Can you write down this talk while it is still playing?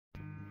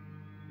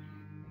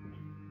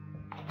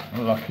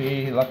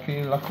Lucky,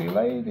 lucky, lucky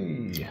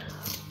lady.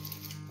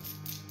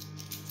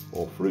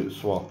 Or fruit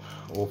swap,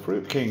 or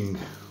fruit king,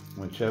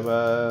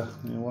 whichever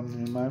one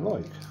you may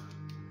like.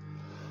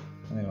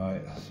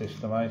 Anyway,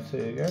 System80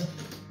 again.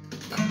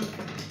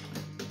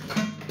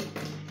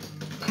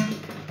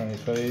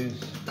 20Ps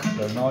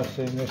go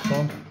nicely in this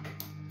one.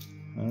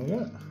 There we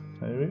go.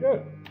 There we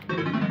go.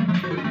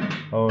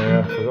 Oh yeah,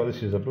 I forgot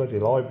this is a bloody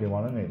lively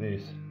one, isn't it?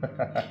 This.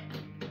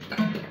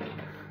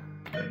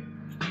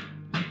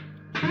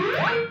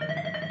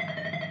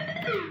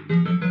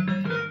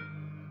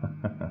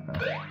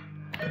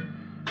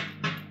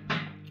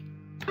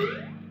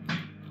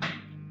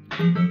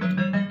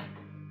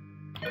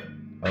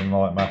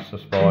 Unlike Master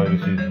Spy,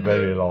 this is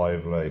very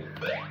lively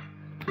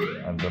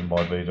and done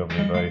by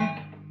BWB.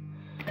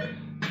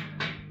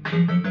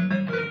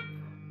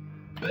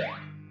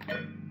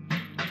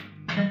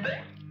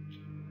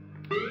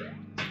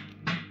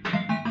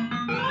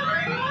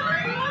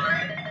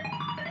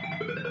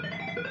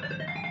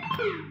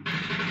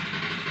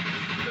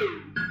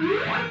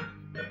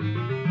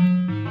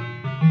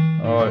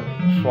 Alright,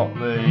 swap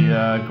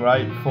the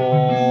grape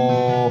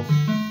for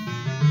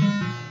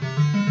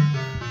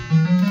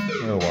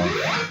real one.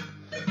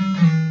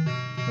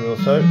 Real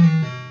soap.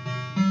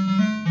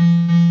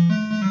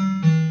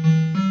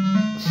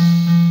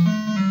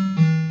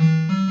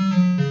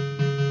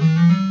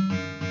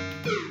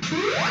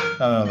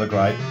 And another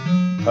grape.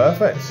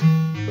 Perfect.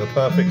 The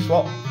perfect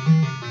swap.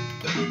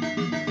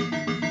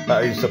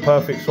 That is the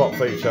perfect swap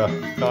feature.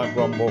 Can't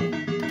grumble.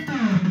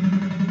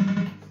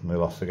 We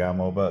lost the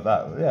gamble, but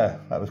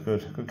that was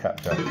good. Good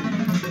capture.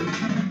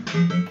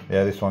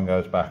 Yeah, this one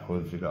goes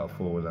backwards. You've got a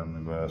forward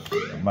and reverse.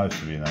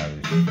 Most of you know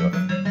this stuff.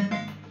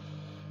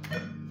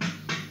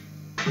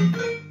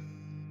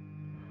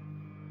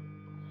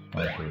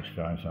 Most of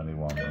exchange only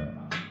one minute.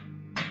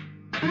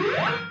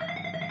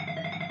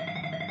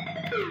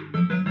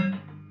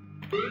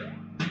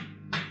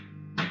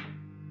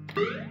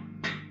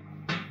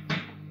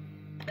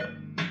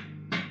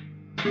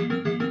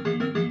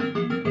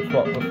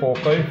 Swap the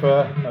 4p for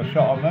a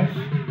shot on this.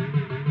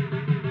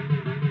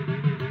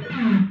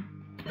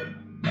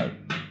 Nope.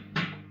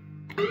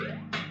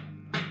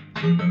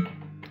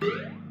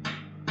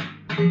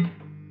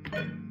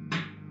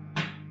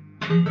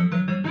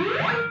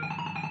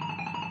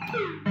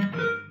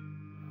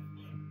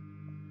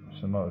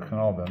 So motor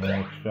canal then in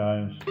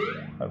exchange.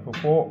 Hope for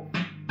 4.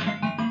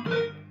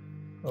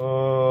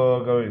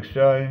 Oh, go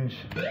exchange.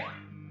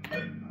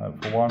 Hope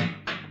for 1.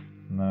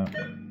 No.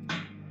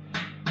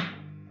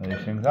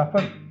 These things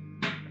happen.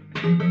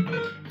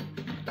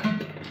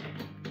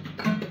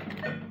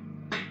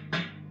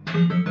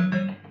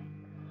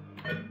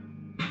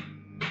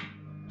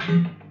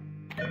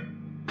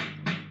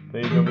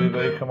 BWB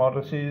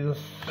commodities.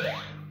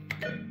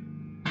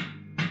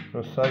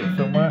 Just say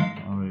somewhere.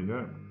 Oh, there you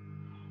go.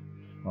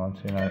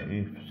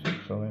 1986, I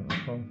think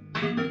this one.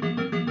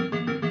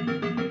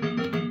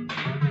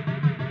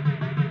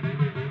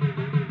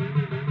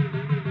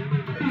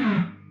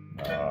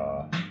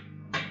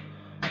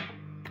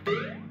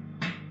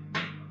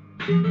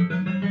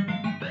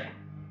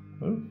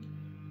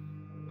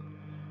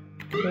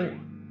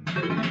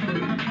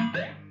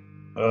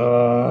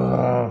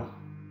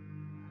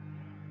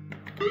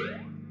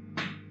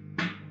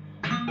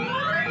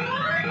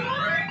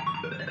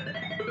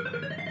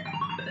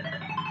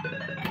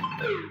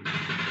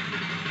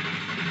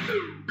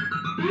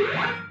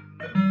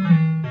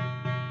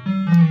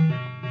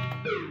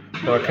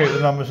 So I keep the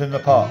numbers in the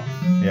pot.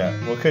 Yeah,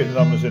 we'll keep the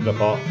numbers in the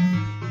pot.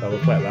 So we'll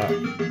collect that.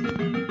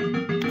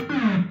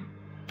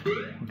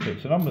 We'll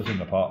keep the numbers in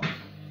the pot.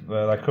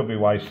 They could be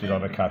wasted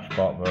on a cash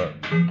pot, but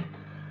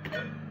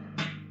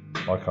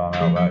I can't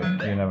help that.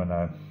 You never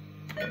know.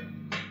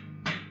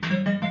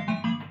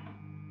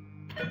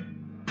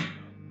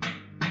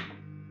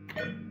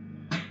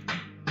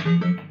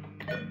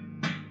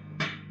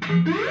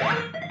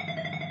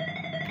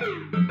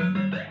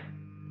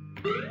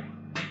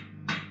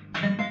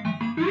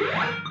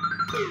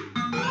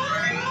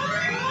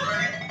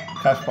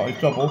 Cash pot is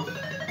double.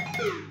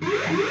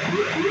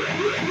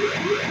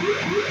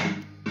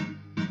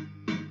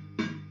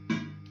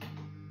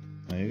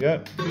 There you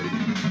go.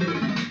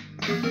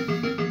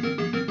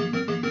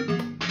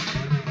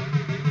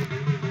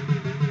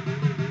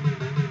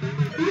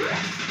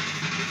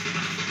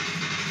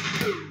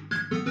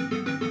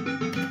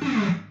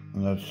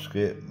 Nudge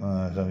skip.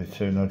 There's only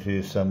 2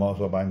 nudges, so might as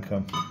well bank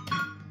them.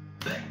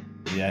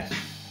 Yes.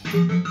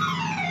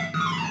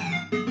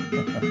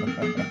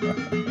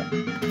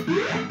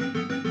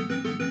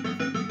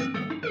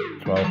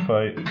 12p.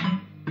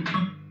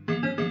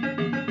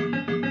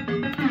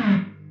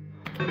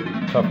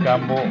 Tough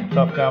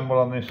gamble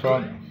on this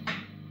one.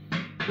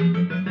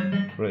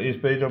 But it is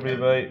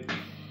BWB.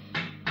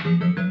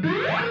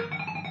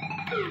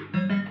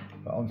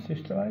 But on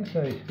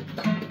System80.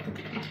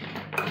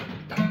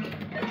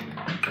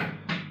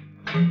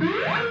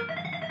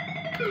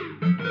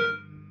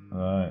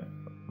 Right,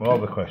 well,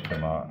 the question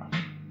mark.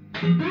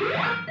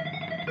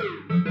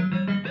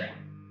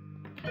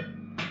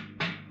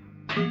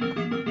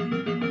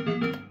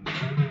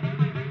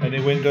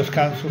 any Windows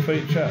cancel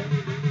feature.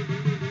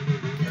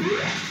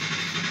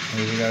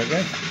 Here we go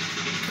again.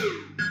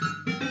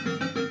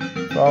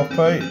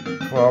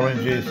 12p for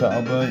oranges,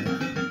 that'll be.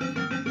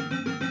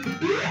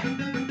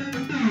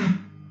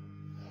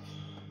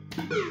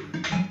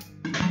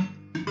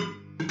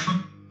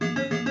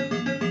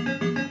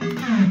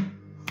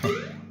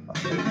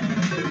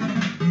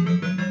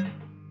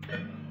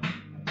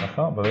 I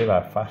can't believe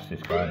how fast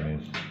this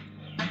game is.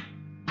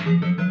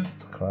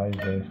 It's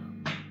crazy.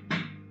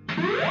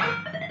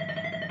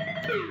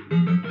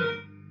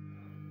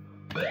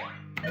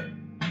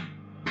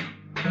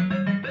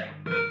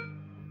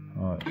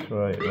 Right,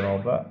 3, roll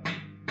that.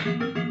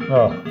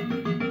 Oh.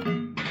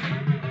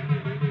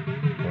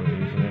 Probably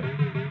using it.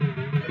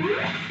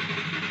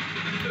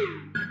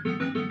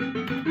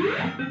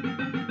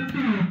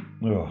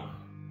 Oh.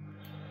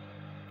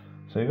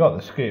 So you got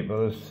the skip, but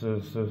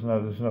there's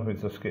nothing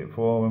to skip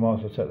for. We might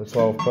as well take the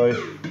 12p.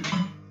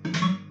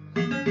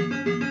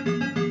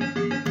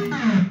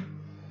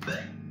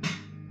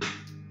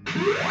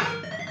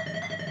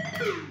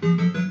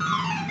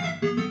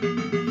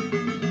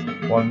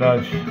 One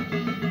nudge. 2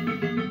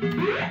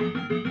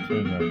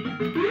 nudge.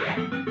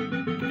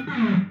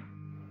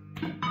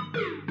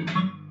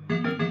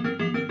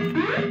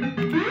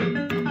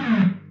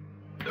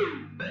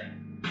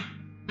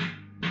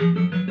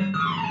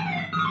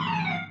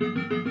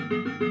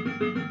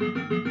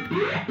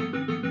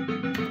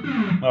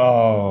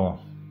 Oh,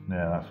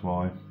 yeah, that's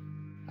why.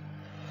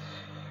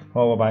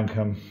 Oh, we'll bank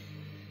 'em.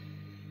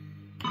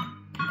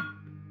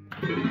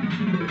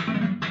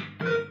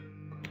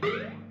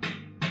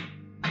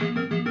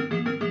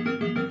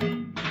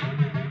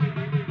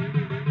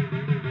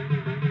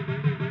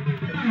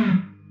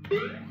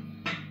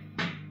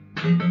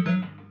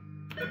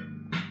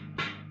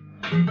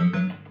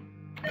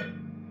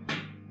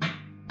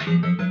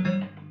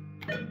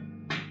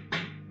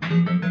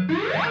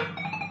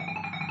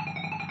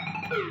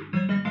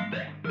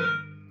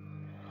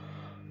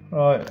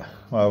 Right,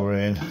 well, we're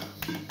in.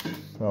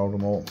 Roll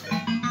them all.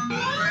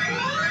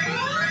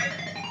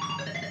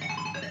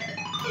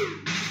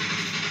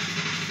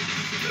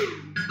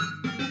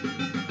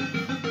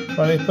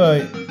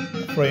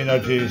 20p, 3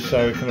 nudges,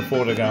 so we can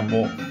afford a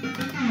gamble.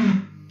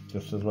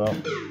 Just as well.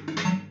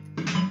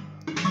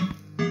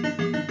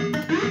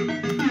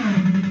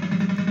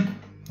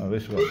 Oh,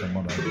 this got some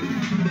money.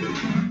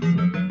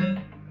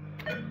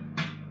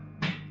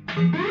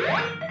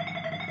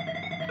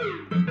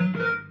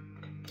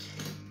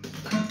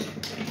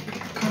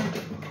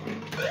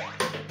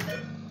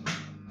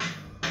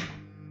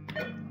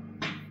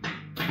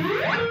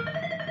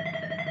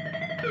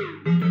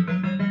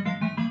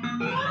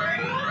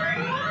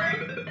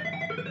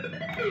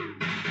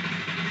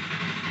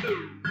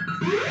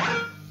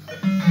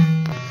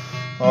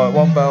 Alright,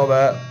 1 bell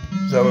there,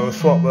 so we'll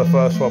swap the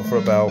first one for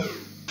a bell.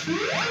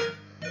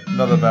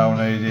 Another bell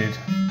needed.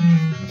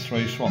 There's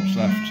 3 swaps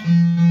left.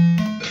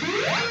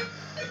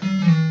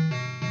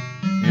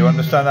 You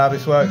understand how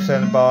this works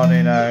then,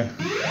 Barney, now?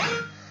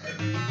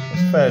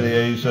 It's fairly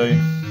easy.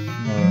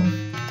 Well,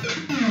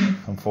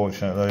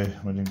 unfortunately,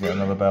 we didn't get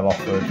another bell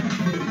offered.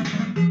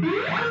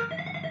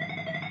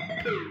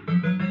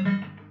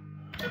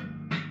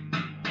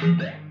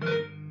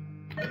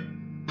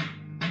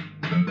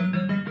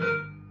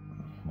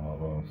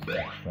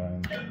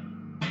 Strange.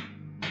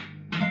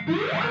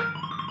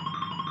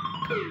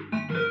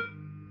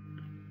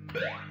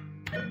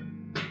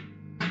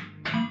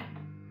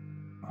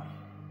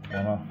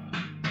 One off.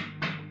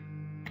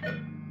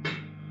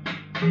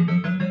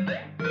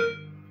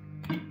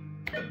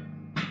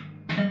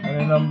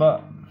 Any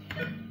number?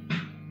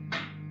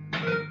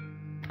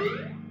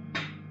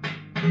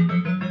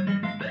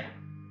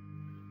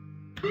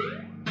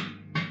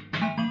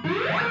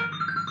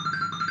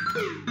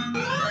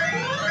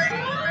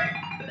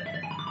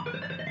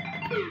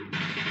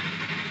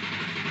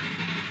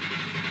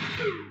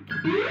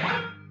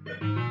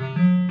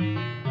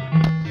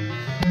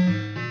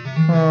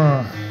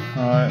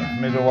 Alright,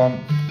 middle one.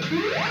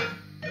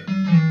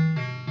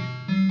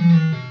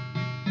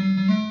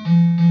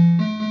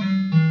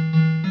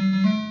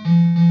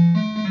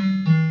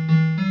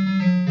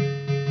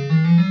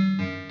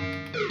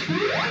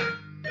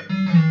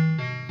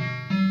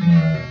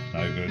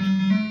 No good.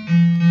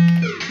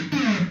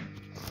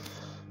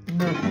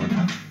 No good.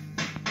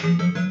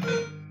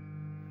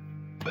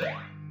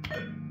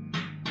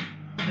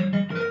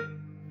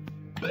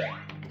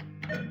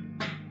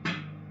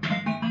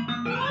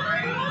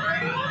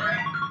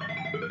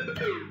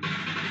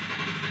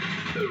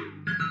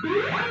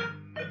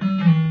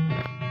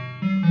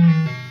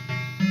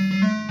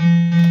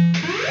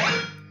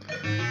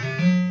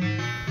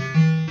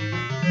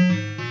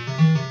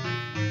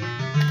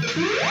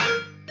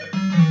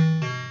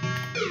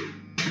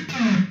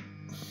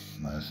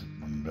 Nice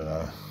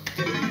umbrella.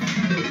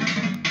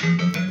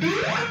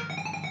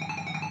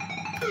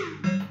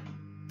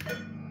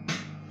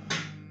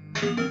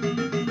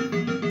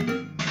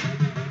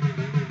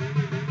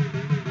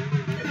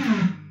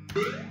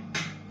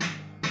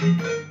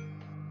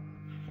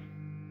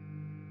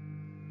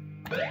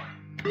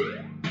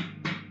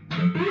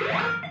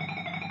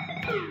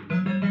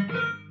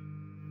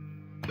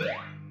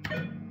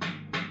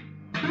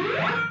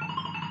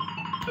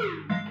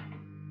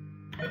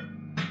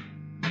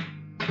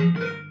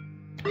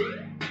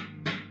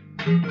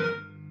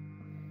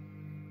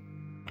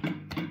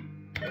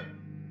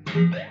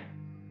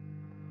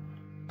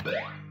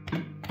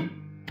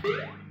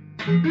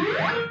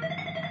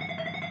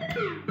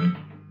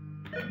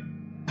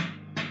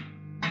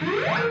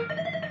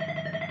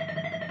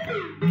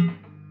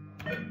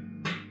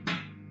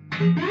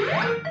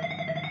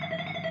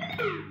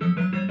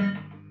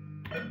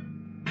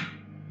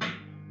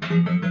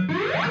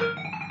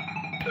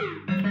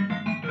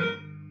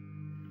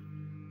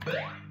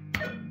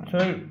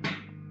 Two.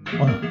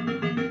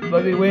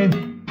 Bloody win.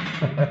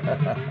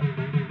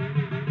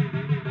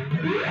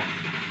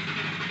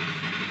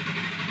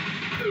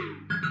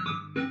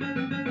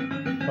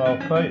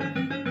 12p.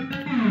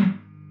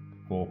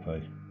 4p.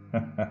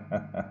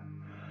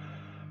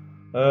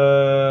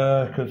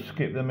 Could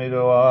skip the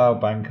middle. Oh,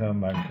 bank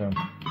 'em.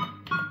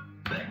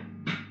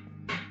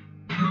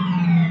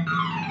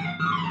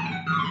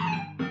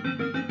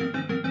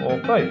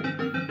 4p.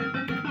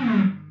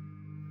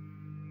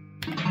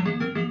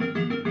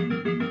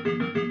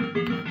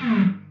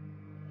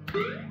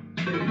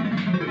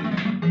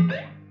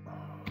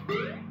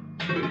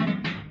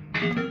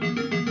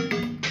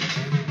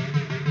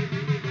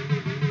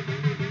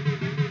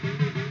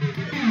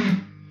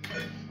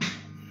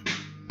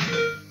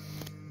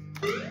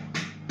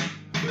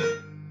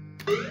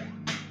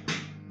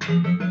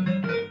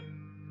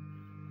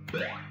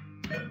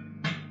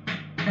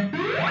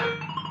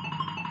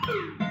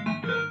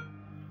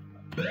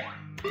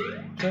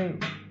 Two.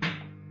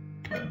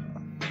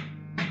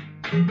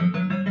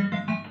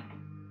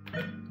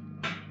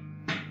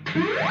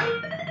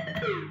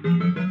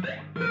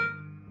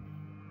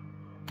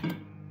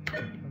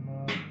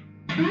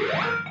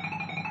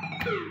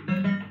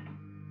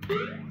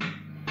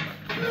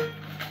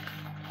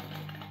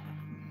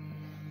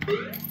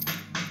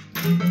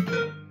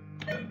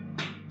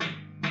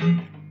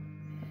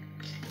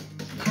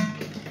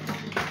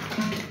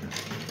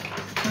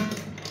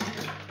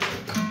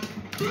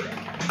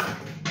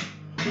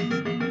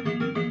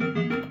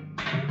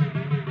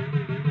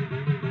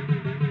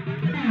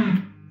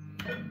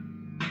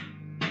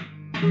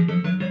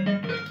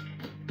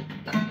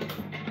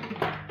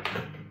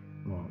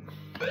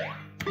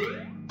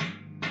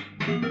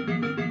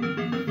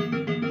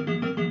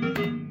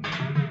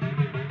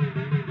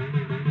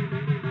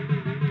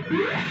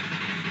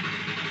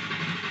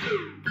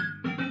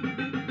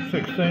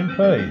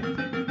 £16p.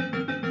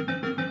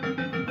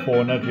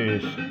 4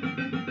 nudges.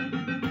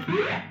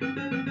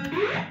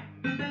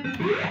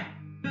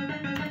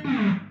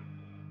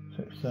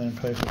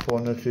 £16p for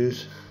 4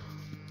 nudges.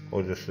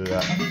 Or just do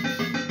that.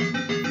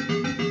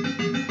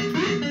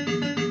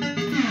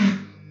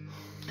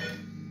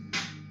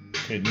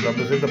 Hidden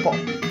numbers in the pot.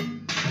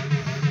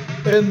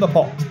 In the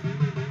pot.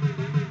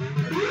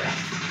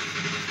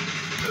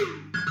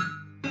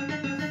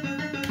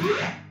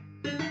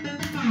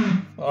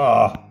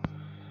 Ah.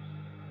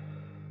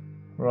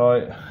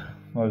 Right.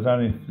 Well, there's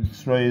only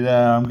 3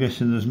 there. I'm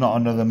guessing there's not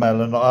another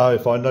melon. Oh,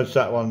 if I nudge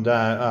that one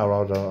down.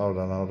 Oh, hold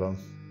on.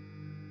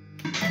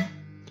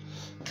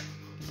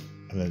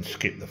 And then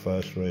skip the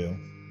first reel.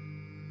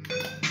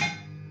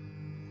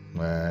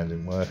 Nah, it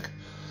didn't work.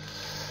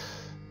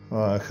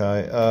 Right,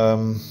 okay.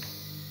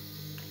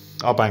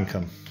 I'll bank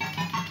them.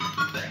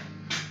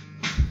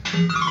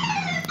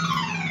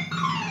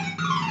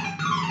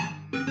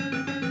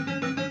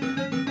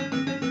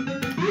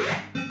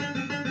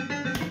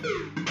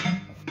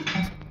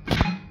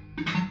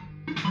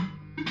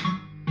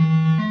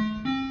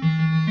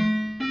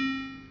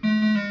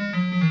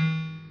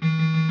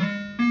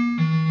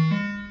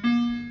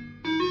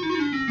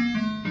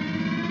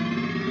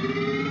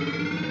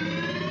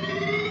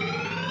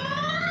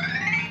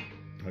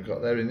 I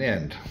got there in the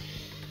end.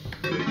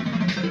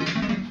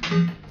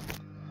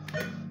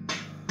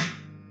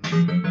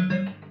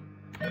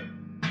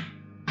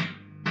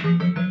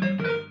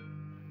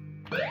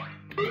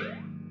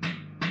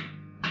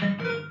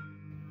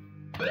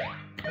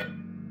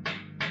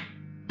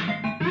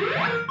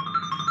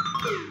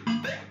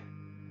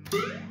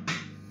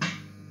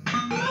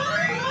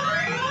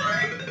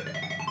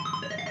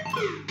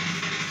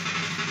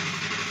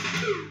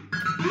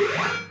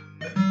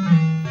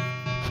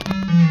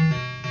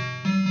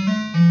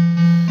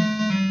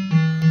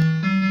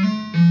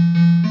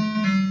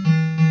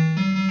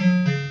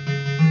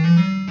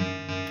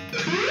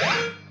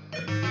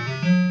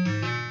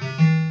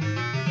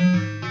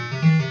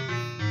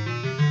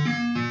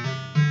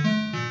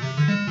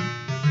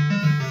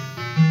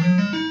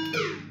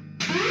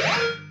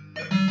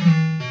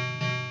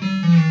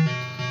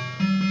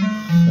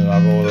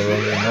 Have all the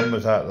running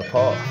numbers out of the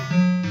pot.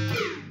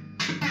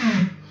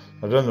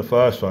 I've done the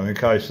first one in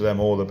case of them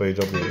all the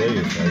BWB,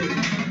 you see.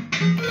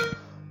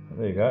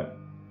 There you go.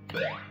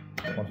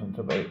 Wasn't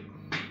to be.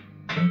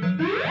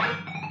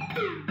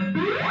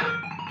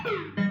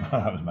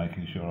 I was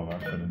making sure I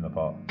wasn't filling the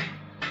pot.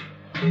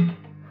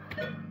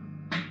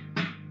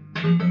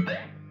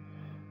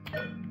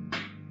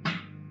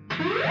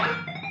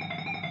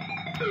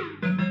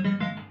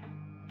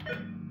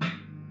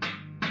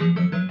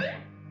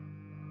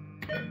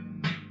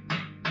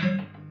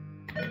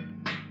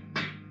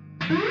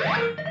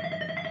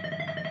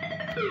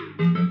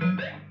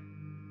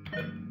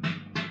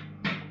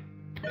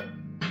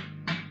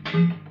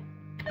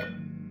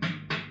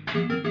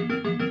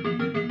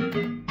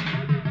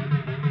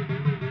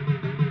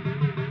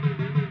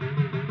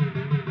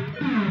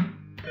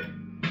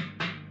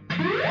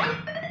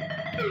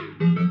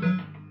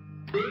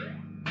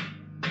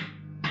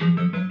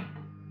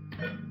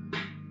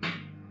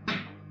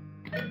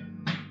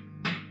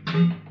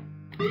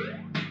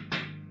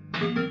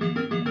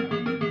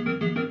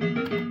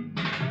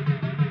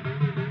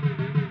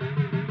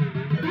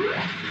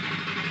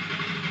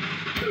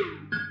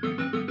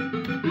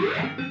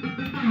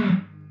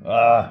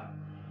 Ah,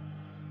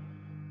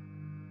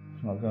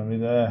 it's not going to be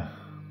there.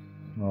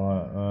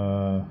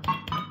 Right,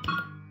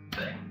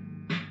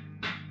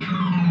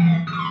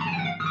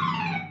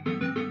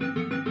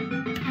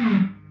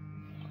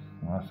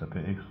 that's a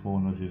pity, 4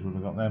 nudges would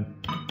have got them.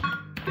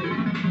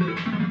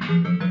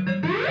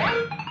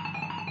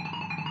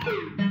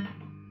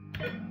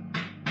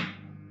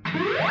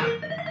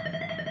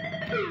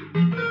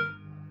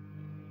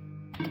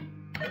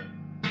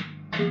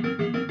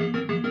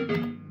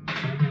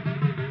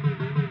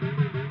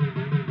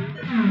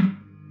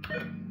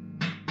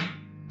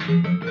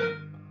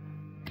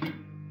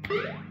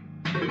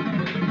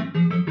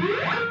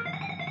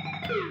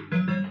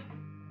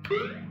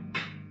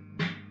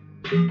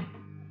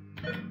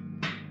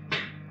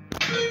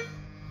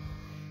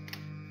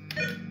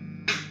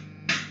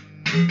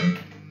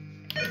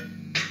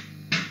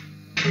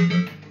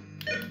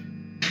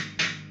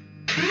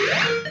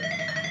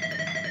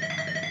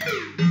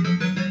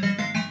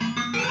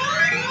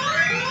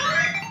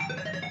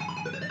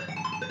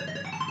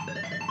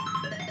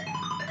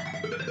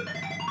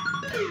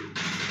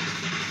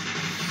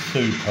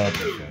 Superb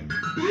machine,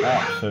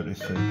 absolutely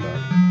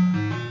superb.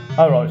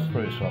 Alright, it's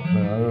pretty soft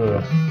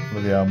now.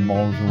 Look at how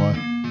miles away.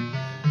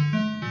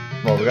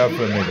 Right, we go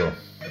for the middle.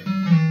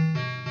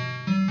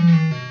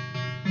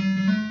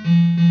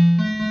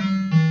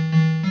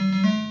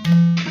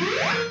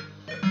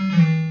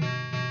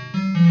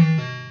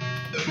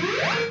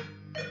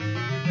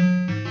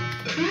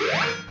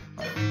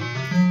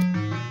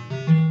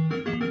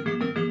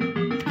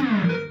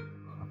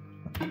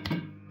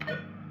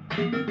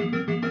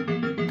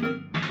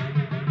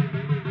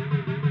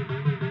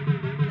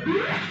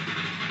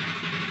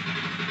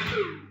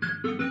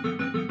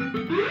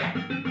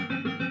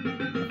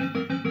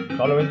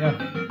 Following you.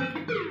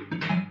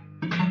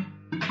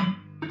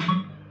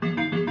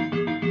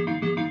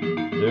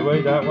 Do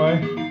we that way?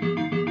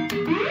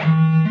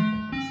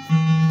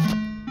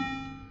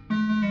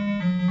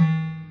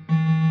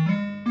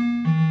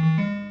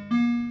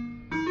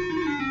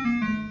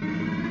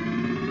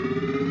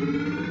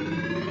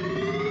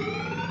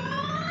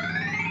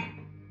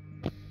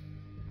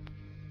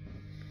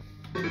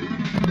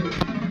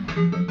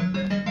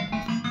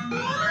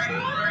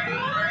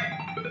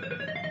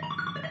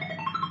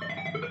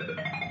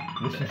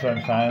 Listen to them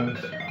sounds.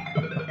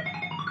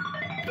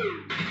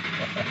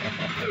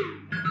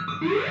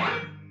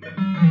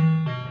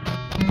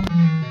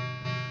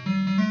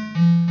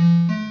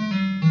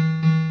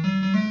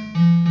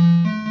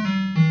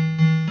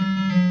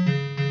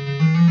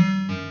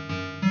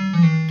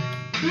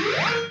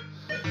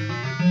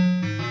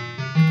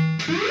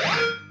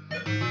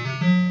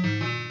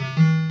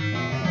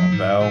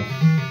 Bell.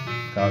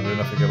 Can't do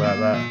nothing about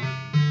that.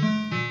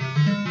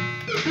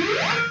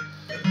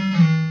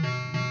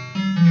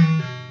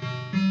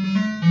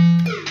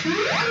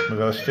 We've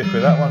got to stick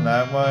with that one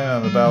now, haven't we?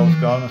 And the bell's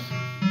gone.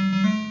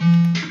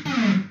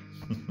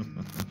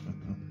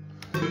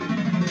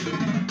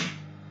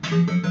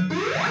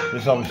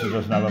 This obviously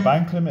doesn't have a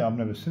bank limit. I've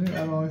never seen it,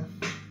 have I?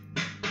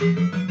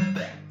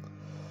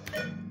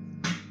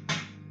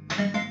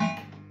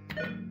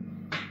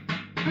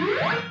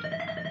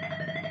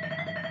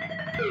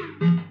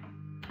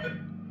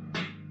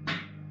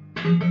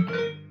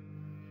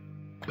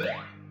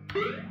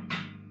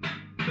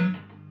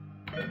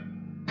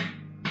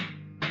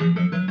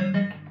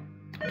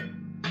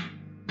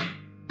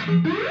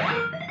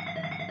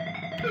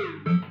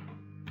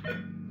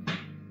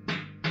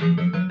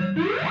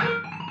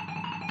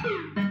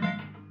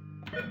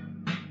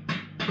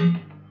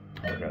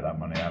 I'll get that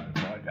money out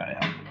before I go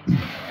out.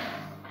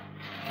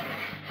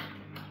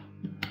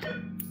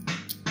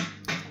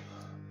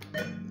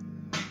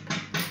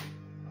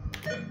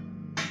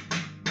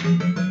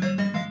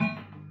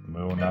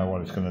 We all know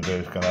what it's going to do.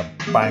 It's going to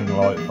bang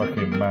like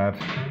fucking mad.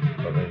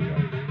 But there you go.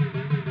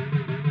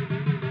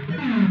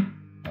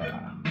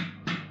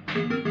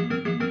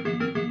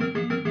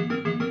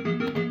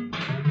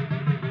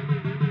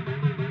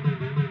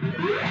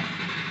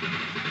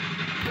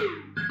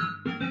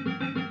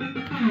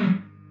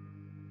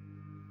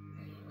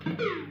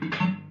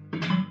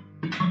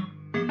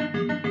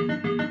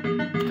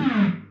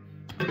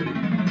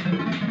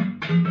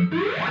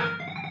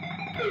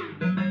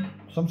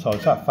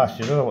 Sometimes that fast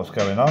you don't know what's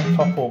going on,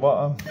 top or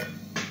bottom.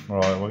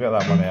 Right, we'll get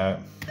that money out.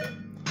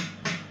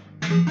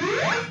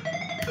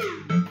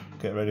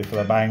 Get ready for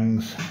the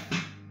bangs.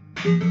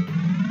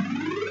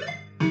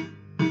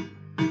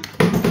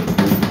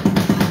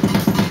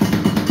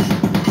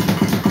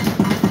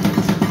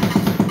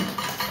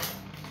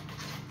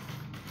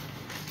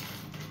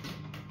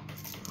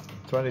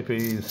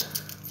 20p's,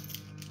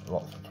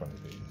 lots of 20p's.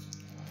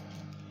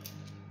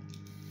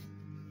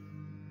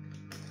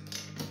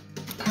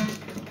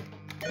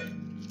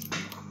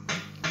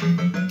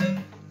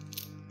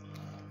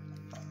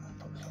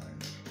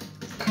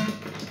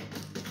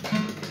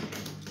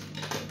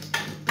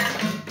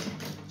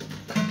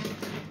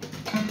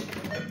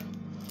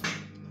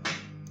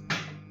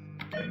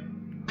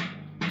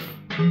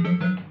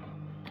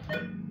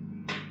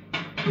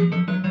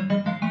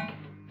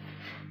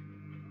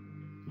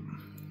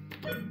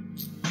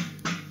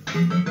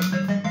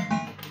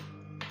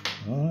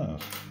 Oh,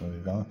 that's really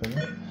developing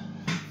it.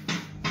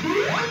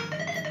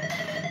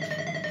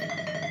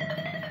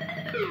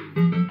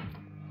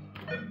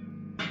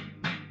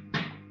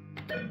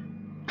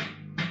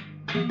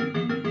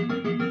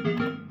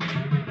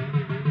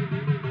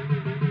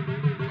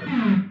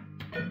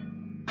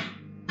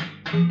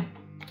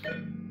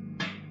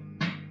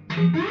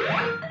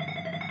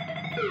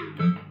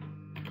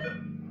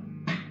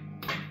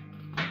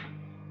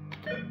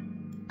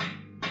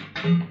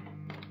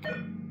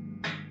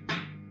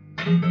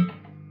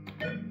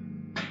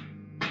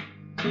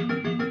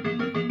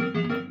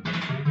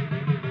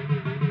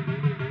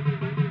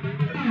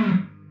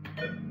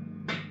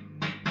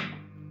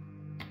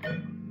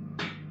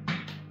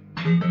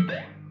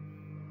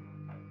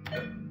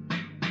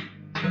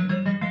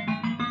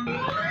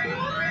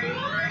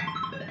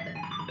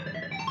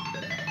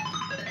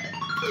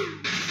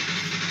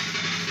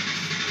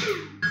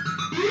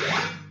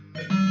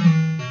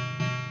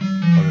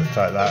 I'll just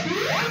take that.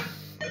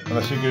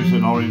 Unless it gives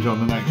an orange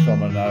on the next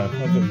one, I know.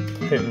 I'll just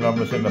keep the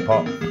numbers in the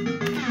pot.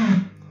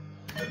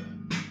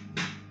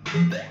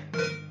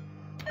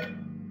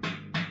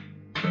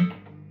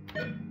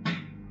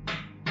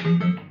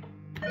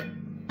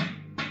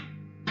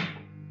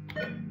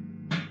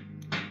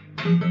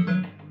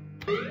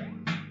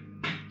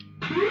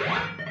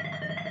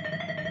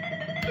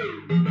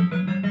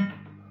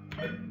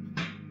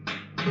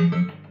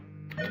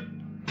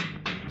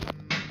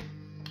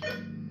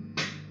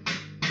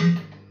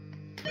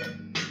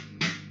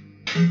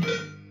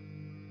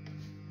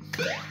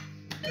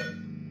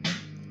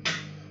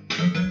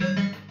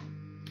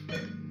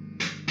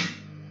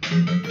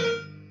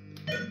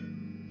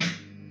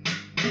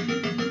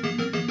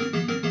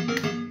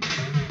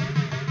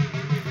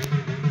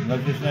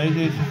 Nudges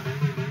needed.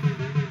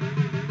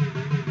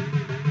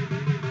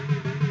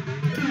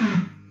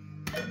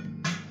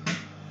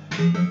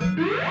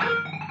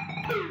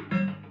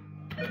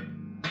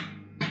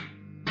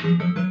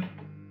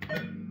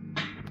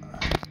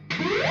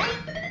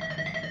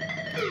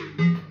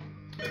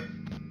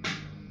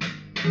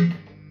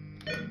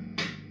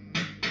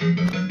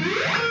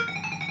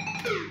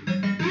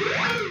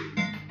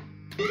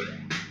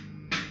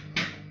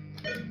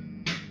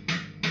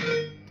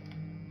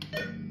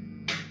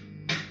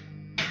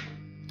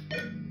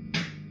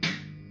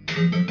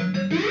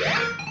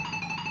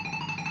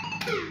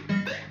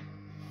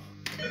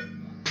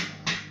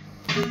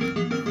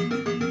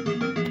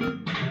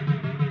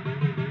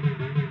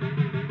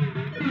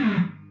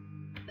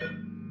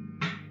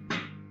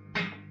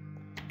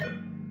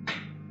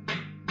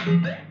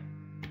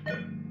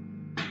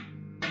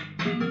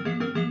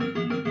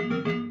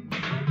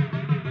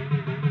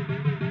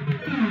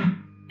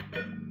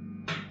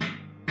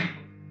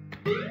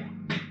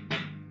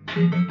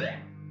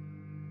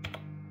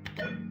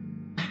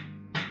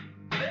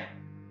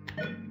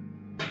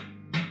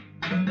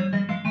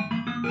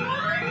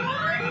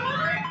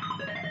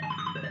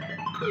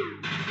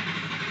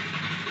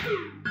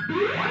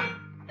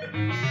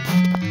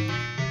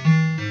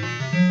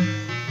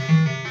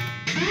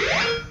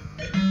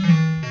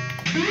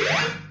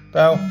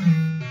 Bell.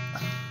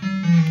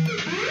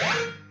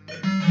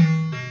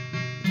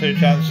 2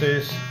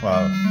 chances,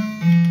 well,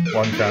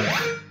 1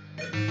 chance.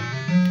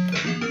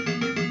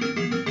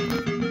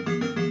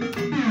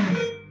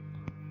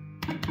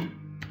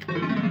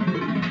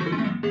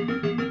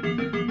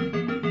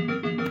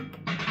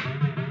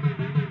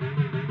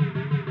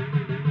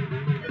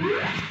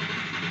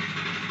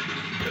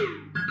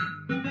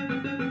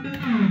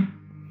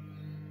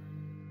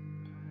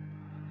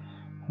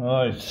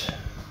 Right.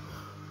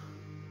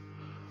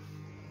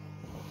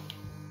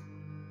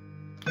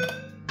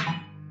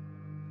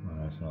 No,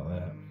 it's not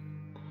there.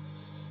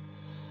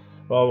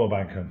 Well, we'll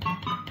bank him.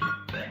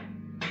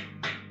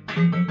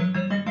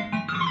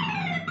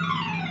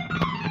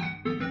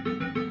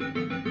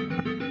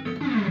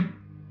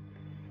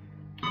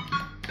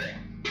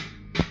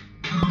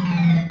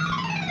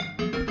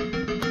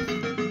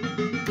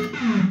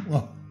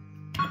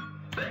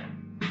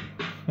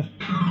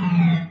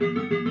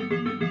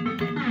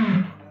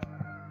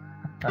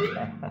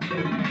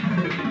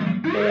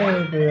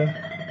 Oh dear.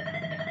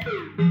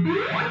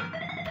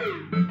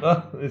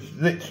 Oh, it's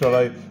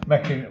literally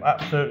making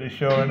absolutely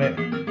sure in it.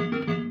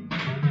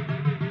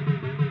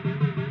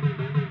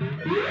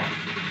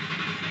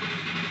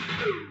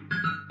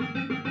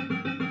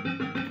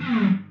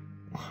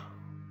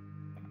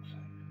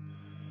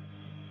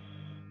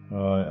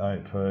 Right,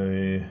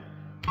 8p.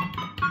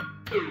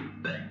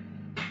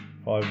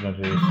 5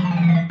 nudges.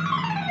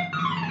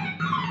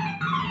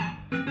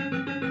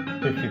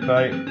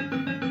 50p.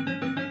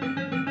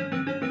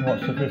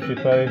 What's the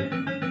 50p?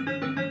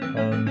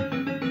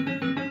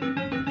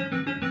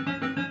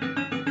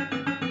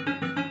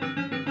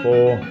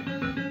 4.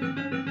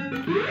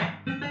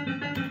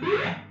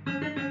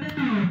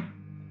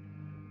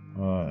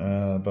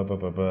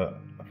 Right,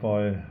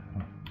 5.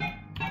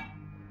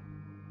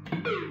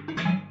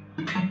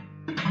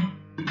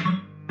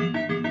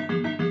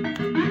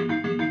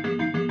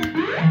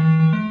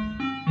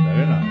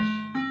 Very nice.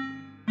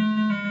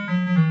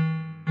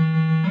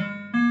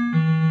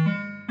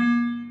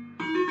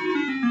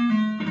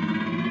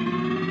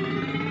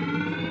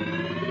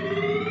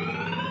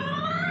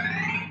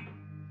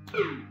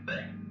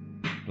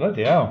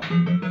 Bloody hell.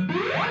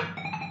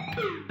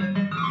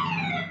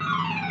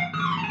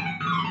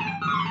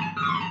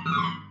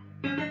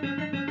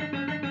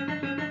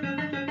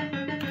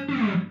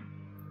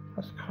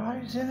 That's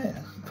crazy, isn't it?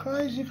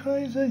 Crazy,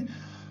 crazy.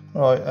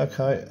 Right,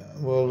 okay,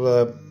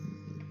 we'll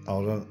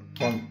hold on.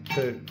 1,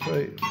 2,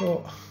 3,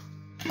 4.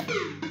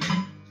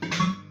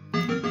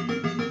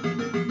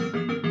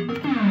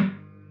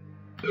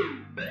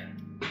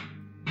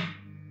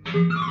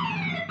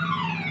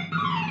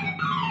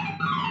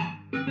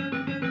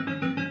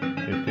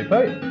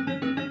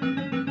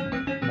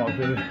 Might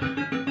be,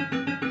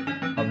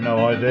 I've no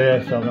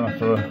idea, so I'm gonna have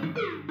to,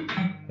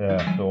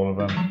 yeah, it's all of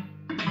them.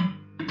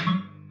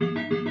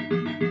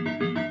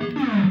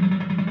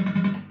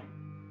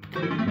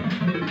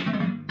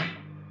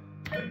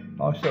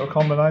 Nice little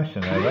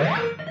combination there, though.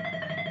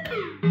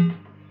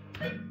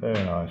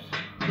 Very nice.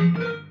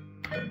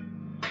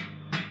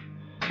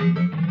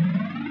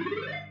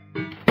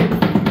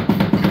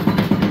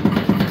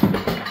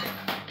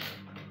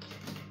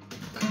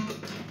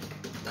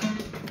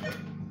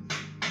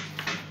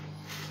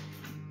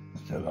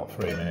 Still got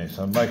 3 minutes.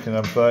 I'm making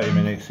them 30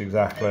 minutes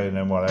exactly, and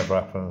then whatever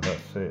happens,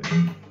 that's it.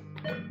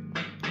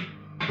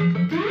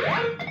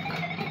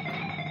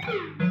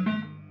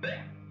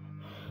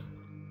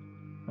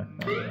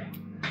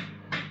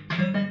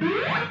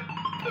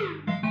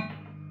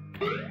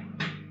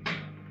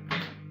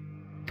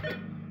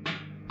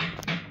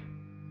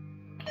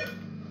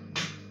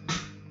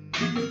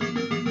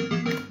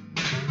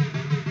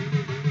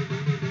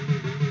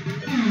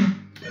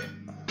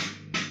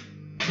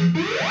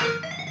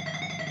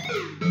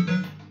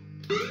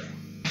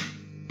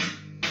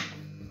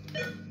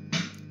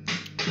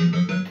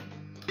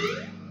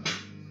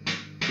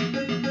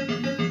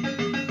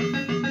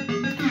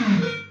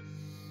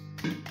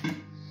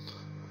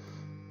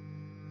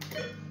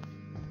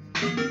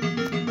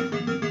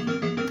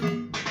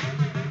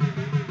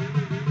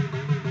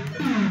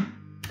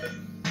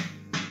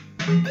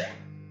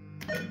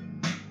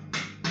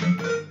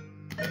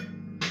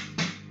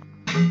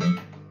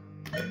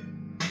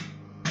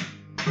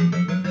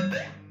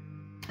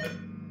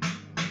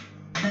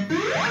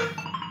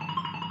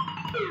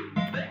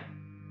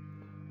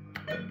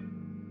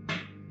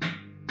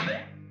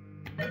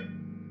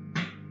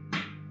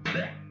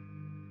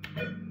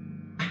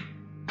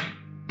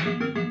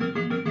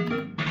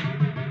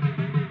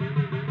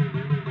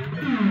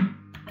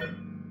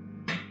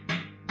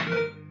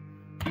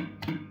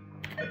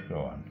 Go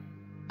on.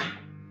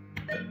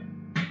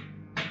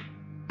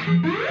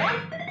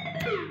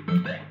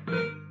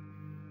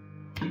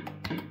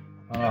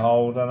 And a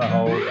hold, and a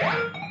hold.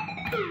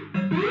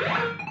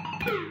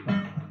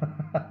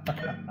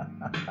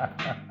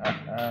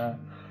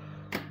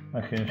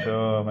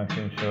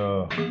 Making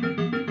sure.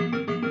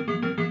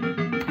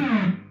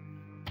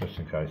 Just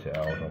in case it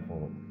held, I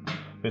thought.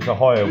 It's a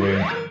higher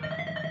wind.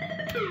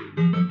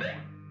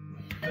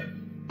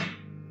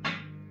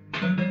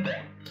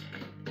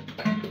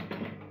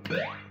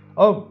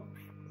 Oh!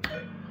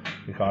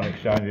 You can't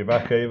exchange your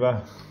back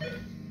either.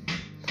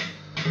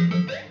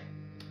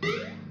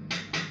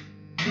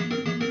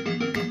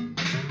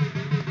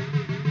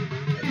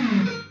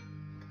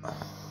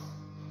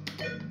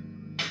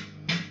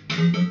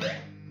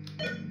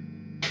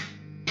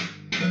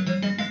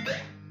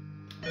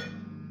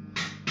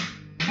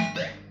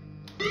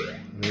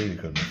 Really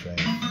good machine.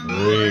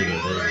 Really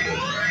good.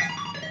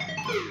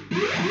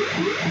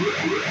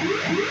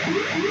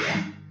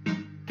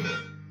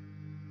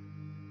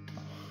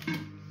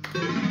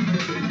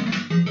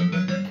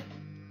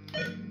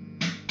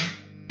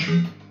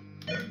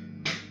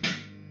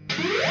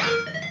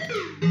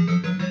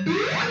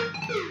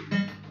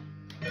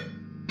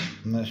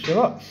 And that's your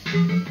lot.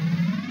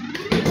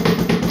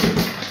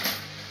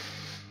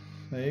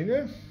 There you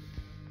go.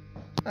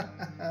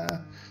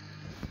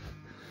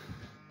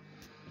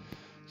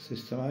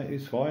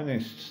 System80's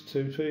finest,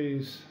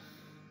 2Ps.